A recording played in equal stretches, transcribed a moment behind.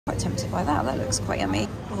Quite tempted by that. That looks quite yummy.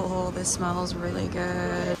 Oh, this smells really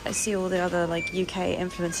good. I see all the other like UK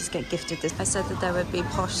influencers get gifted this. I said that there would be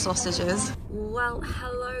posh sausages. Well,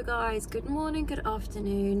 hello guys. Good morning, good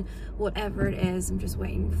afternoon, whatever it is. I'm just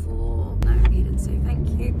waiting for... No, he didn't say thank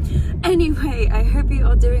you. Anyway, I hope you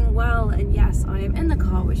are doing well. And yes, I am in the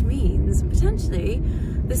car, which means potentially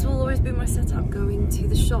this will always be my setup going to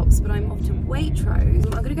the shops, but I'm off to Waitrose.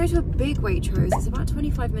 I'm gonna go to a big Waitrose. It's about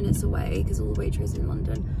 25 minutes away because all the Waitroses in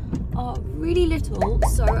London are really little.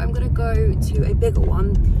 So I'm gonna go to a bigger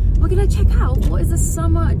one. We're gonna check out what is the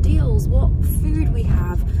summer deals, what food we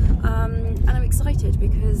have. And I'm excited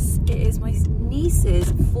because it is my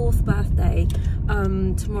niece's 4th birthday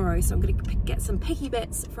tomorrow. So I'm gonna get some picky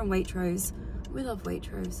bits from Waitrose. We love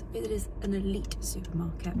Waitrose. It is an elite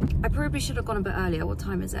supermarket. I probably should have gone a bit earlier. What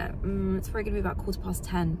time is it? It's probably gonna be about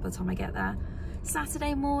 10:15 by the time I get there.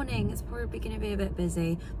 Saturday morning, it's probably gonna be a bit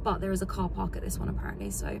busy, but there is a car park at this one apparently,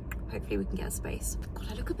 so hopefully we can get a space. God,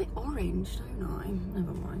 I look a bit orange, don't I?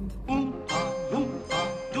 Never mind.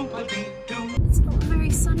 It's not a very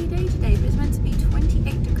sunny day today, but it's meant to be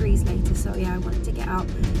 28 degrees later, so yeah, I wanted to get out,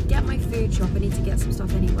 get my food shop. I need to get some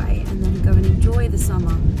stuff anyway, and then go and enjoy the summer.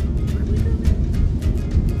 Where are we going?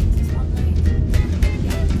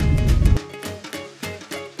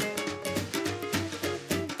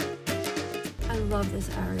 Love this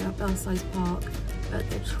area, Belsize Park, but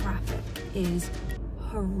the traffic is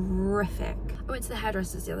horrific. I went to the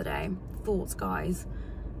hairdressers the other day. Thoughts, guys.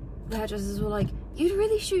 The hairdressers were like, you'd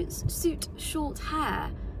really suit short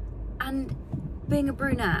hair and being a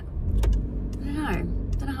brunette. I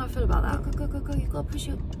don't know how I feel about that. Go, you gotta push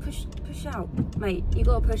out. Mate, you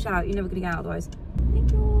gotta push out. You're never gonna get out otherwise.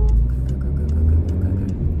 Thank you. Go.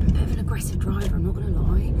 I'm a bit of an aggressive driver, I'm not gonna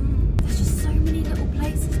lie. There's just so many little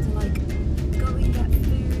places to like go and get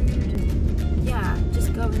food. Yeah,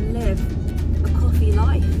 just go and live a coffee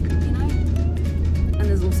life, you know? And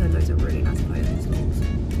there's also loads of really nice clothing stores.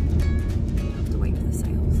 I have to wait for the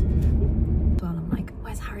sales. Well, I'm like,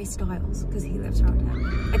 where's Harry Styles? Because he lives around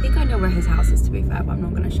here. I think I know where his house is, to be fair, but I'm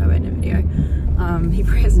not going to show it in a video. He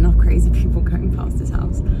probably has enough crazy people going past his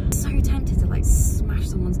house. I'm so tempted to like smash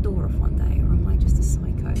someone's door off one day, or am I just a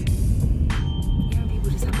psycho?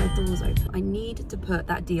 Just have their doors open. I need to put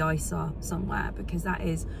that de-icer somewhere because that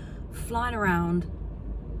is flying around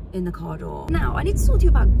in the car door. Now, I need to talk to you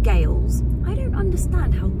about Gales. I don't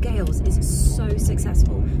understand how Gales is so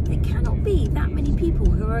successful. There cannot be that many people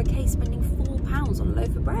who are okay spending £4 on a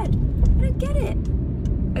loaf of bread. I don't get it.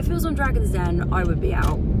 If it was on Dragon's Den, I would be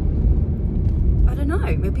out. I don't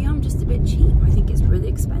know, maybe I'm just a bit cheap. I think it's really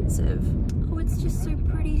expensive. Oh, it's just so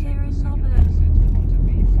pretty here, I love it.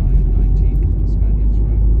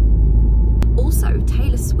 Also,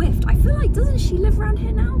 Taylor Swift, I feel like, doesn't she live around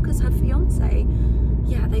here now? Because her fiance,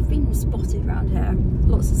 yeah, they've been spotted around here.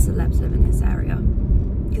 Lots of celebs live in this area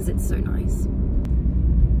because it's so nice.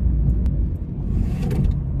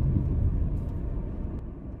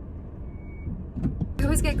 I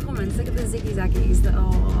always get comments, look at the ziggy-zaggies that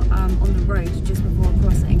are on the road just before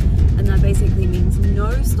crossing, and that basically means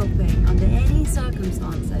no stopping under any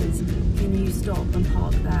circumstances can you stop and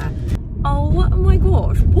park there. Oh my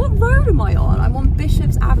gosh, what road am I on? I'm on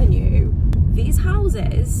Bishop's Avenue. These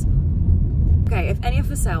houses, okay, if any are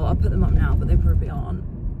for sale, I'll put them up now, but they probably aren't.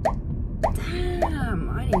 Damn,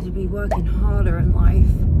 I need to be working harder in life.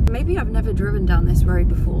 Maybe I've never driven down this road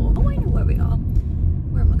before. Oh, I know where we are.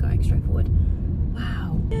 Where am I going? Straight forward.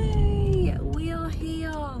 Wow. Yay, we are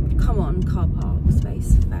here. Come on, car park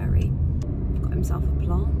space, ferry. Got himself a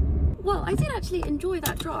plant. Well, I did actually enjoy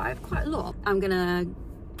that drive quite a lot. I'm gonna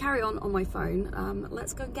carry on my phone.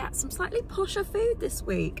 Let's go get some slightly posher food this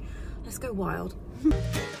week. Let's go wild.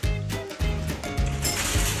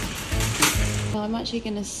 Well, I'm actually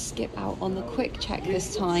going to skip out on the quick check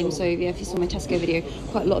this time. So yeah, if you saw my Tesco video,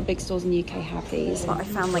 quite a lot of big stores in the UK have these. But I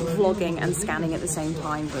found like vlogging and scanning at the same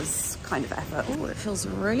time was kind of effort. Oh, it feels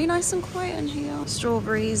really nice and quiet in here.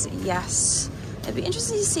 Strawberries, yes. It'd be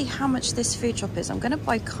interesting to see how much this food shop is. I'm going to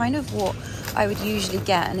buy kind of what I would usually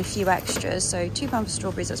get and a few extras. So £2 for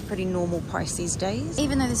strawberries, that's pretty normal price these days.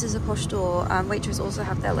 Even though this is a posh store, Waitrose also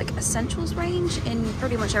have their like essentials range in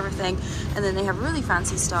pretty much everything. And then they have really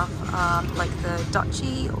fancy stuff like the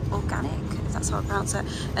Dutchy organic, if that's how I pronounce it.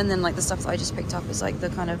 And then like the stuff that I just picked up is like the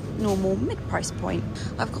kind of normal mid-price point.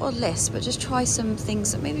 I've got a list, but just try some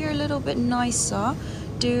things that maybe are a little bit nicer.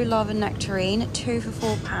 Do love a nectarine, 2 for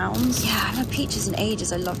 £4. Yeah, I haven't had peaches in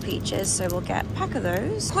ages. I love peaches, so we'll get a pack of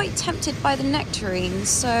those. Quite tempted by the nectarines,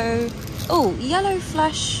 so... Oh, yellow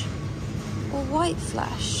flesh or white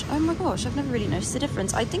flesh? Oh my gosh, I've never really noticed the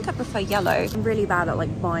difference. I think I prefer yellow. I'm really bad at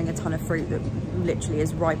like buying a ton of fruit that literally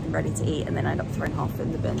is ripe and ready to eat and then I end up throwing half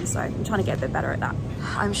in the bin, so I'm trying to get a bit better at that.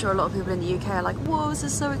 I'm sure a lot of people in the UK are like, whoa, this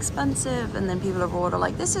is so expensive, and then people abroad are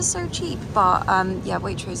like, this is so cheap. But yeah,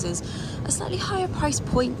 Waitrose is a slightly higher price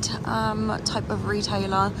point type of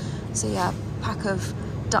retailer. So yeah, pack of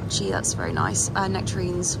Dutchy, that's very nice.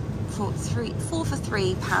 Nectarines for four for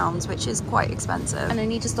 £3, which is quite expensive. And I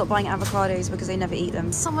need to stop buying avocados because I never eat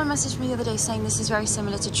them. Someone messaged me the other day saying this is very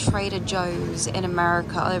similar to Trader Joe's in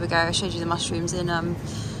America. Oh, there we go, I showed you the mushrooms in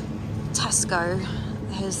Tesco.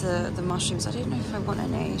 Here's the mushrooms. I don't know if I want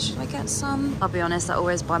any. Should I get some? I'll be honest, I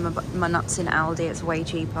always buy my nuts in Aldi. It's way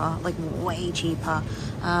cheaper, like way cheaper.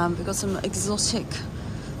 We've got some exotic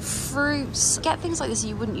fruits. Get things like this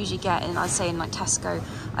you wouldn't usually get in, I'd say, in like Tesco.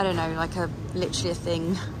 I don't know, like literally a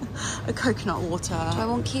thing, a coconut water. Do I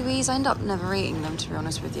want kiwis? I end up never eating them, to be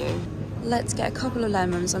honest with you. Let's get a couple of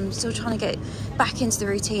lemons. I'm still trying to get back into the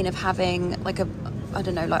routine of having like I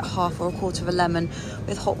don't know, like half or a quarter of a lemon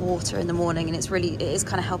with hot water in the morning, and it is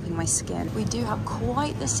kind of helping my skin. We do have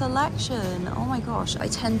quite the selection. Oh my gosh, I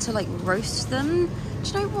tend to like roast them.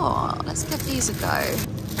 Do you know what? Let's give these a go.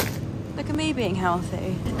 Look at me being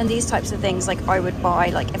healthy. And these types of things, like I would buy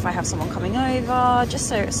like if I have someone coming over, just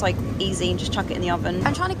so it's like easy and just chuck it in the oven.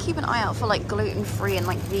 I'm trying to keep an eye out for like gluten-free and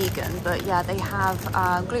like vegan, but yeah, they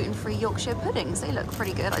have gluten-free Yorkshire puddings. They look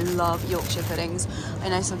pretty good. I love Yorkshire puddings. I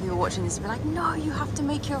know some people watching this will be like, no, you have to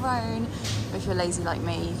make your own. But if you're lazy like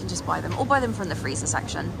me, you can just buy them, or buy them from the freezer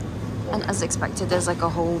section. And as expected, there's like a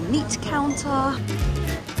whole meat counter.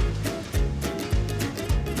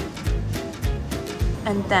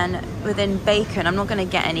 And then within bacon, I'm not going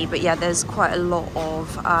to get any, but yeah, there's quite a lot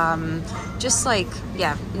of just like,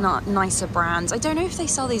 yeah, not nicer brands. I don't know if they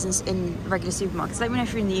sell these in regular supermarkets. Let me know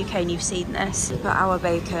if you're in the UK and you've seen this. But our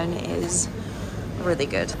bacon is really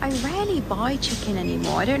good. I rarely buy chicken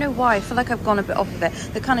anymore. I don't know why. I feel like I've gone a bit off of it.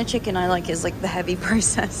 The kind of chicken I like is like the heavy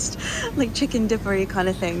processed, like chicken dippery kind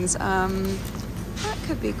of things. That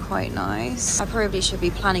could be quite nice. I probably should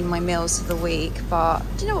be planning my meals for the week, but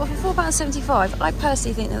do you know what, for £4.75, I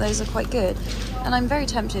personally think that those are quite good. And I'm very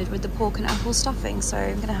tempted with the pork and apple stuffing, so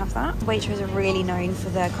I'm gonna have that. Waitrose are really known for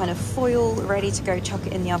their kind of foil, ready to go, chuck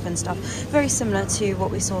it in the oven stuff. Very similar to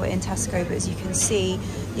what we saw in Tesco, but as you can see,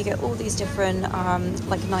 you get all these different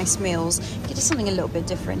like nice meals. You get just something a little bit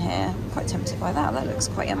different here. I'm quite tempted by that. That looks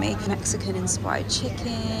quite yummy. Mexican inspired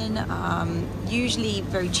chicken, usually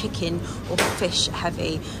very chicken or fish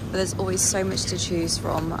heavy, but there's always so much to choose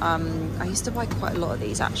from. I used to buy quite a lot of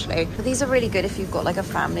these actually, but these are really good if you've got like a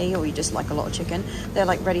family or you just like a lot of chicken. They're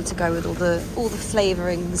like ready to go with all the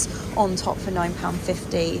flavorings on top for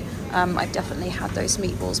 £9.50. I've definitely had those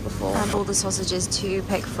meatballs before. And all the sausages to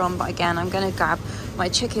pick from, but again, I'm gonna grab my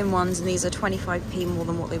chicken ones, and these are 25p more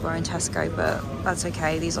than what they were in Tesco, but that's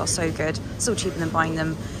okay. These are so good. Still cheaper than buying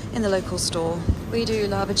them in the local store. We do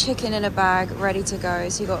love a chicken in a bag ready to go.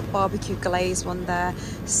 So you got barbecue glazed one there,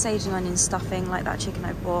 sage and onion stuffing like that chicken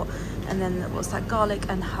I bought, and then what's that, garlic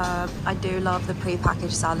and herb. I do love the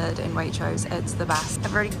pre-packaged salad in Waitrose. It's the best.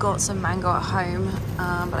 I've already got some mango at home,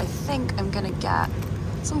 but I think I'm gonna get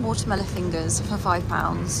some watermelon fingers for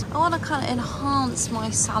 £5. I want to kind of enhance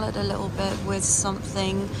my salad a little bit with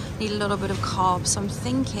something. Need a little bit of carbs, so I'm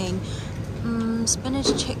thinking spinach,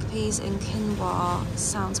 chickpeas and quinoa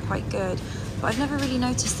sounds quite good, but I've never really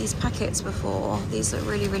noticed these packets before. These look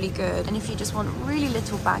really, really good. And if you just want really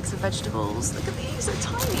little bags of vegetables, look at these, they're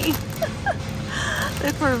tiny.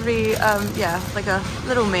 They're probably yeah, like a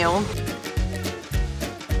little meal.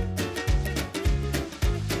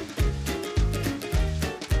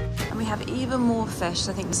 Have even more fish.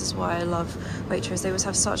 I think this is why I love Waitrose. They always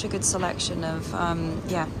have such a good selection of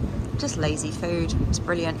yeah, just lazy food. It's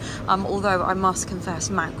brilliant. Although I must confess,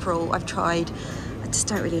 mackerel I've tried, I just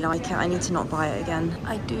don't really like it. I need to not buy it again.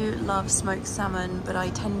 I do love smoked salmon, but I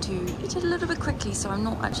tend to eat it a little bit quickly, so I'm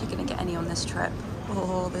not actually going to get any on this trip.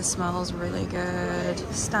 Oh, this smells really good.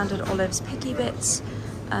 Standard olives, picky bits,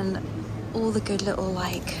 and all the good little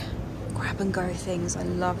like grab and go things. I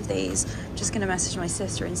love these. Just gonna message my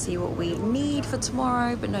sister and see what we need for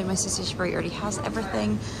tomorrow, but no, my sister, she already has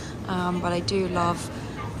everything. But I do love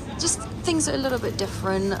just things that are a little bit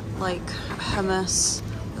different, like hummus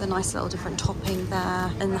with a nice little different topping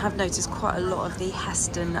there. And I have noticed quite a lot of the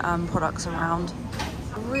Heston products around.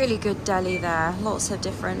 Really good deli there. Lots of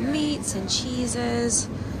different meats and cheeses.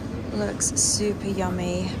 Looks super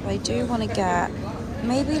yummy. But I do want to get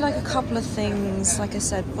maybe like a couple of things, like I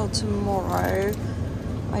said, for tomorrow.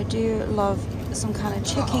 I do love some kind of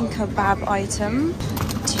chicken kebab item.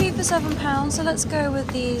 2 for £7, so let's go with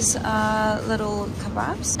these little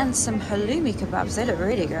kebabs and some halloumi kebabs. They look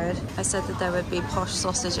really good. I said that there would be posh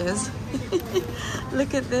sausages.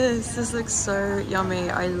 Look at this. This looks so yummy.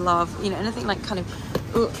 I love, you know, anything like kind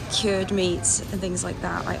of cured meats and things like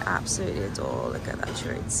that. I absolutely adore. Look at that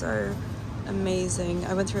tree. It's so amazing.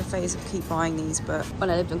 I went through a phase of keep buying these, but when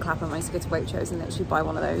I lived in Clapham, I used to go to Waitrose and literally buy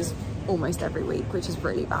one of those almost every week, which is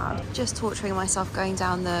really bad. Just torturing myself going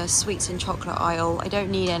down the sweets and chocolate aisle. I don't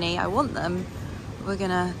need any, I want them. We're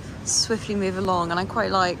gonna swiftly move along, and I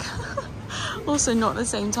quite like also not at the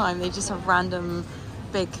same time, they just have random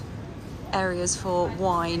big areas for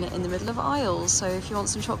wine in the middle of aisles, so if you want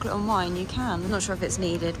some chocolate and wine you can. I'm not sure if it's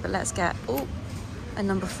needed, but let's get a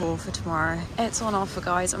number 4 for tomorrow. It's on offer,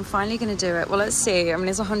 guys. I'm finally gonna do it. Well, let's see. I mean,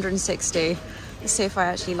 it's 160. Let's see if I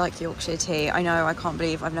actually like Yorkshire tea. I know, I can't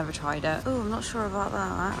believe I've never tried it. Oh, I'm not sure about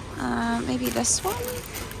that. Maybe this one?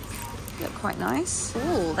 Look quite nice.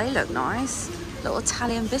 Oh, they look nice. Little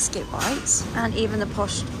Italian biscuit bites. And even the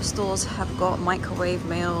posh stores have got microwave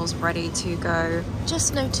meals ready to go.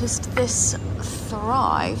 Just noticed this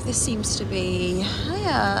Thrive. This seems to be,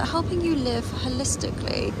 yeah, helping you live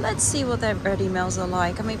holistically. Let's see what their ready meals are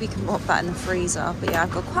like. I maybe can pop that in the freezer. But yeah,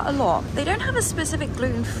 I've got quite a lot. They don't have a specific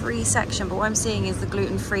gluten-free section, but what I'm seeing is the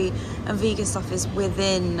gluten-free and vegan stuff is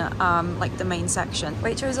within like the main section.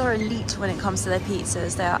 Waitrose are elite when it comes to their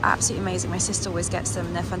pizzas. They are absolutely amazing. My sister always gets them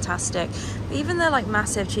and they're fantastic. But even their like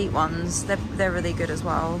massive cheap ones, they're really good as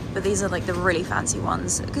well. But these are like the really fancy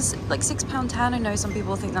ones, because like £6.10, I know some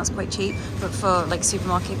people think that's quite cheap, but for like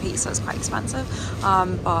supermarket pizza it's quite expensive.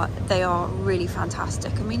 But they are really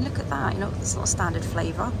fantastic. I mean, look at that, you know, it's not a standard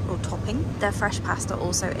flavor or topping. Their fresh pasta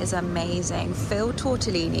also is amazing. Filled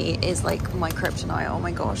tortellini is like my kryptonite. Oh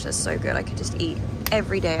my gosh, they're so good. I could just eat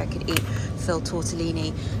every day. I could eat filled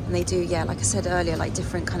tortellini. And they do, yeah, like I said earlier, like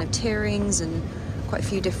different kind of tierings and quite a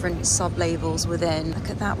few different sub-labels within. Look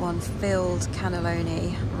at that one, filled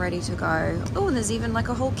cannelloni, ready to go. Oh, and there's even like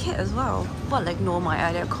a whole kit as well. Well, ignore my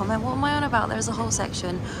earlier comment. What am I on about? There's a whole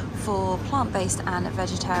section for plant-based and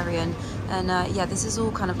vegetarian. And yeah, this is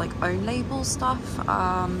all kind of like own label stuff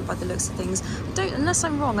by the looks of things. Unless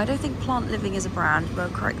I'm wrong, I don't think Plant Living is a brand,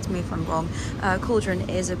 but correct me if I'm wrong. Cauldron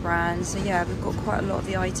is a brand. So yeah, we've got quite a lot of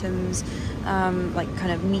the items, like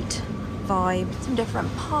kind of meat vibe. Some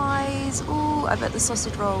different pies. Oh, I bet the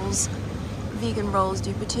sausage rolls, vegan rolls,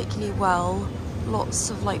 do particularly well.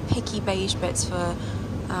 Lots of like picky beige bits for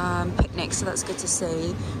picnics, so that's good to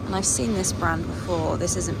see. And I've seen this brand before.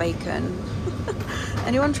 This isn't bacon.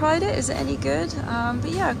 Anyone tried it? Is it any good?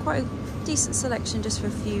 But yeah, quite a decent selection just for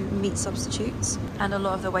a few meat substitutes. And a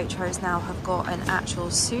lot of the Waitrose now have got an actual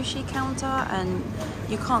sushi counter, and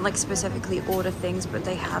you can't like specifically order things, but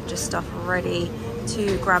they have just stuff ready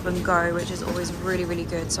to grab and go, which is always really, really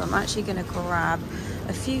good. So I'm actually gonna grab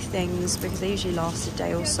a few things because they usually last a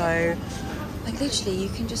day or so. Like literally you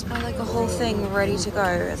can just buy like a whole thing ready to go.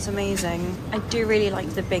 It's amazing. I do really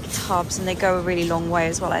like the big tubs, and they go a really long way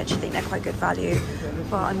as well. I actually think they're quite good value.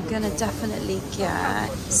 But I'm gonna definitely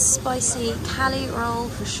get spicy Cali roll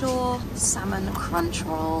for sure, salmon crunch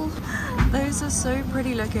roll. Those are so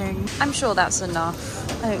pretty looking. I'm sure that's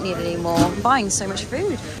enough. I don't need any more. I'm buying so much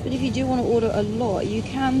food. But if you do want to order a lot, you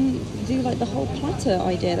can do like the whole platter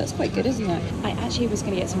idea. That's quite good, isn't it? I actually was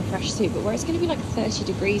gonna get some fresh soup, but where it's gonna be like 30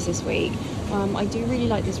 degrees this week, I do really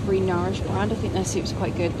like this Renourish brand. I think their soup's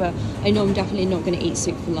quite good, but I know I'm definitely not gonna eat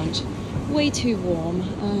soup for lunch. Way too warm.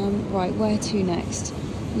 Right, where to next?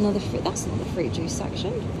 Another fruit. That's not the fruit juice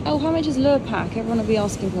section. Oh, how much is Lure Pack? Everyone will be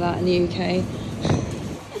asking for that in the UK.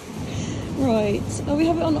 Right. Oh, we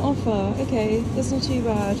have it on offer. Okay, that's not too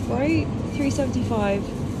bad, right? £3.75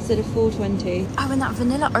 instead of £4.20. Oh, and that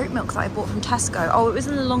vanilla oat milk that I bought from Tesco. Oh, it was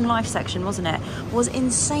in the long life section, wasn't it? Was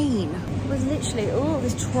insane. It was literally, oh,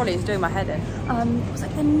 this trolley is doing my head in. It was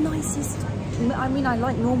like the nicest. I mean, I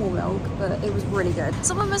like normal milk, but it was really good.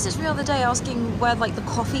 Someone messaged me the other day asking where like the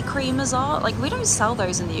coffee creamers are. Like, we don't sell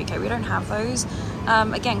those in the UK. We don't have those.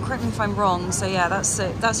 Again, correct me if I'm wrong. So yeah,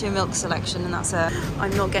 that's your milk selection, and that's it.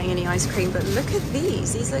 I'm not getting any ice cream, but look at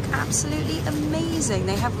these. These look absolutely amazing.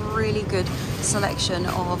 They have really good selection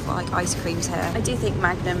of like ice creams here. I do think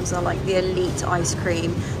Magnums are like the elite ice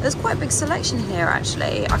cream. There's quite a big selection here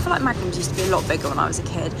actually. I feel like Magnums used to be a lot bigger when I was a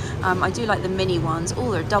kid. I do like the mini ones.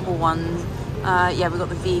 Oh, they're double ones. Yeah, we've got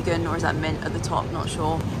the vegan, or is that mint at the top? Not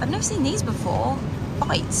sure. I've never seen these before.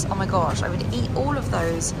 Bites. Oh my gosh, I would eat all of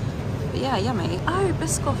those. But yeah, yummy. Oh,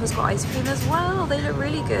 Biscoff has got ice cream as well. They look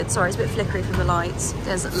really good. Sorry, it's a bit flickery from the lights.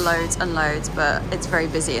 There's loads and loads, but it's very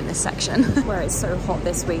busy in this section where it's so hot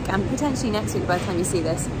this week, and potentially next week by the time you see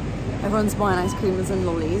this. Everyone's buying ice creams and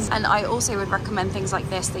lollies. And I also would recommend things like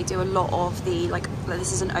this. They do a lot of the, like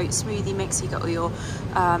this is an oat smoothie mix. You got all your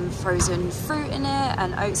frozen fruit in it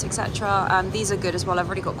and oats, etc. These are good as well. I've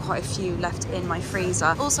already got quite a few left in my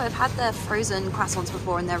freezer. Also, I've had their frozen croissants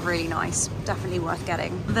before and they're really nice. Definitely worth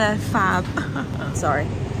getting. They're fab. Sorry.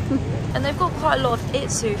 And they've got quite a lot of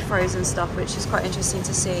Itsu frozen stuff, which is quite interesting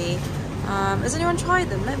to see. Has anyone tried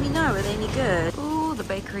them? Let me know. Are they any good? Ooh, the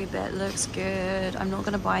bakery bit looks good. I'm not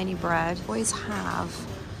going to buy any bread. Always have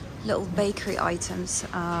little bakery items.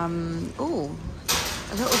 Ooh,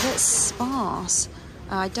 a little bit sparse.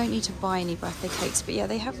 I don't need to buy any birthday cakes, but yeah,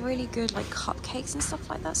 they have really good like cupcakes and stuff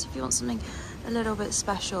like that. So if you want something a little bit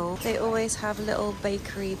special, they always have little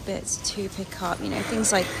bakery bits to pick up, you know,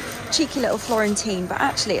 things like cheeky little Florentine. But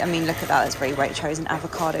actually, I mean, look at that, that's very Waitrose, an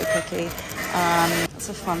avocado cookie. That's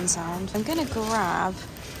a fun sound. I'm gonna grab,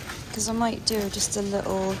 because I might do just a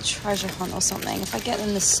little treasure hunt or something. If I get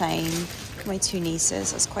them the same, my two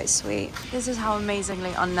nieces, that's quite sweet. This is how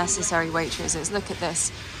amazingly unnecessary Waitrose is. Look at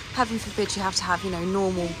this. Heaven forbid you have to have, you know,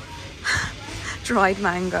 normal dried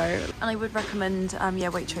mango. And I would recommend, yeah,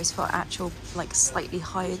 Waitrose for actual, like, slightly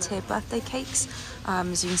higher tier birthday cakes.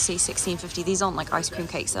 As you can see, $16.50. These aren't like ice cream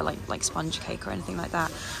cakes, they're like sponge cake or anything like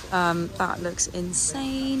that. That looks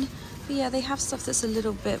insane. But yeah, they have stuff that's a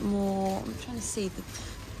little bit more, I'm trying to see,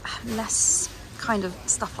 less kind of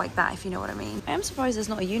stuff like that, if you know what I mean. I am surprised there's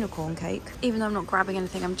not a unicorn cake. Even though I'm not grabbing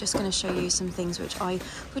anything, I'm just going to show you some things which I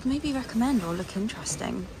would maybe recommend or look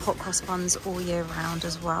interesting. Hot cross buns all year round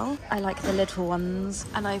as well. I like the little ones.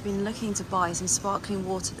 And I've been looking to buy some sparkling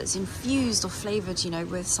water that's infused or flavoured, you know,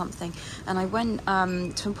 with something. And I went to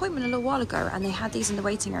an appointment a little while ago and they had these in the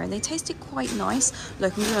waiting area and they tasted quite nice.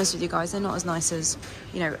 Look, I'm be honest with you guys, they're not as nice as,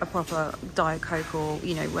 you know, a proper Diet Coke or,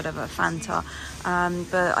 you know, whatever, Fanta.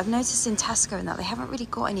 But I've noticed in Tesco and that they haven't really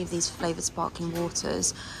got any of these flavoured sparkling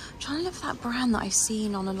waters. I'm trying to look for that brand that I've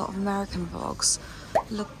seen on a lot of American vlogs.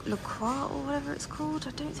 La Croix or whatever it's called.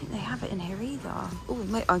 I don't think they have it in here either.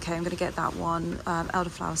 Oh, okay, I'm gonna get that one.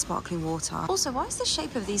 Elderflower sparkling water. Also, why is the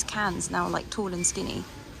shape of these cans now like tall and skinny?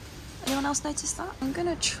 Anyone else notice that? I'm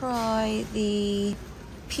gonna try the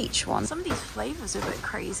peach one. Some of these flavours are a bit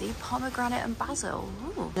crazy. Pomegranate and basil.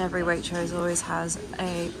 Ooh. Every Waitrose always has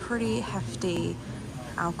a pretty hefty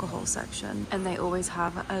alcohol section, and they always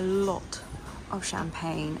have a lot of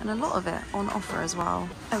champagne and a lot of it on offer as well.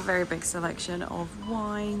 A very big selection of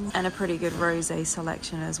wines and a pretty good rosé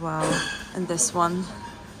selection as well. And this one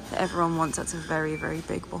that everyone wants, that's a very, very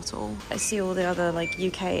big bottle. I see all the other like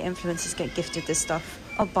UK influencers get gifted this stuff.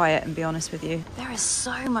 I'll buy it and be honest with you. There is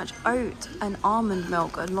so much oat and almond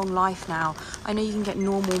milk at Long Life now. I know you can get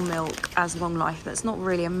normal milk as Long Life, but it's not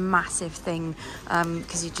really a massive thing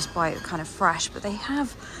because you just buy it kind of fresh. But they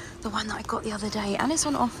have the one that I got the other day and it's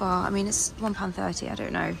on offer. I mean, it's £1.30. I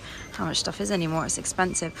don't know how much stuff is anymore. It's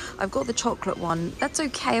expensive. I've got the chocolate one. That's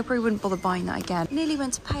okay. I probably wouldn't bother buying that again. Nearly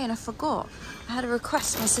went to pay and I forgot. I had a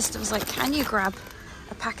request. My sister was like, can you grab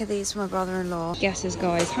a pack of these for my brother-in-law? Guesses,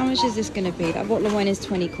 guys, how much is this going to be? That bottle of wine is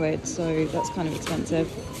 20 quid, so that's kind of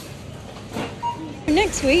expensive.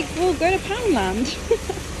 Next week we'll go to Poundland.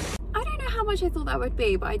 I don't know how much I thought that would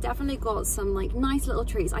be, but I definitely got some like nice little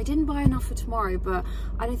treats. I didn't buy enough for tomorrow, but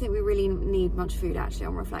I don't think we really need much food actually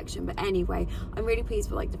on reflection. But anyway, I'm really pleased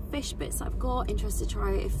with like the fish bits that I've got. Interested to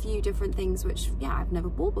try a few different things which, yeah, I've never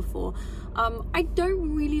bought before. I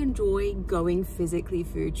don't really enjoy going physically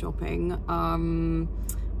food shopping.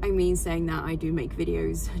 I mean, saying that, I do make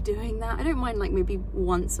videos doing that. I don't mind like maybe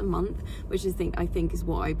once a month, which I think is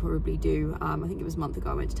what I probably do. I think it was a month ago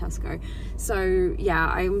I went to Tesco. So yeah,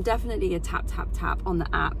 I'm definitely a tap on the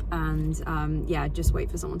app and yeah, just wait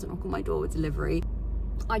for someone to knock on my door with delivery.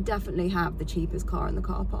 I definitely have the cheapest car in the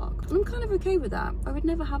car park. And I'm kind of okay with that. I would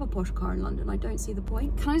never have a posh car in London. I don't see the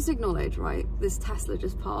point. Can I just acknowledge, right, this Tesla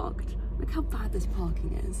just parked. Look how bad this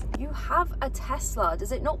parking is. You have a Tesla.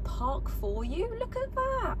 Does it not park for you? Look at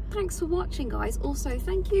that. Thanks for watching, guys. Also,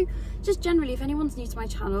 thank you. Just generally, if anyone's new to my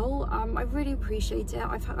channel, I really appreciate it.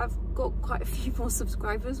 I've got quite a few more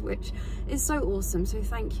subscribers, which is so awesome. So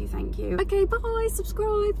thank you, thank you. Okay, bye.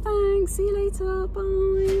 Subscribe. Thanks. See you later.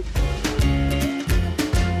 Bye.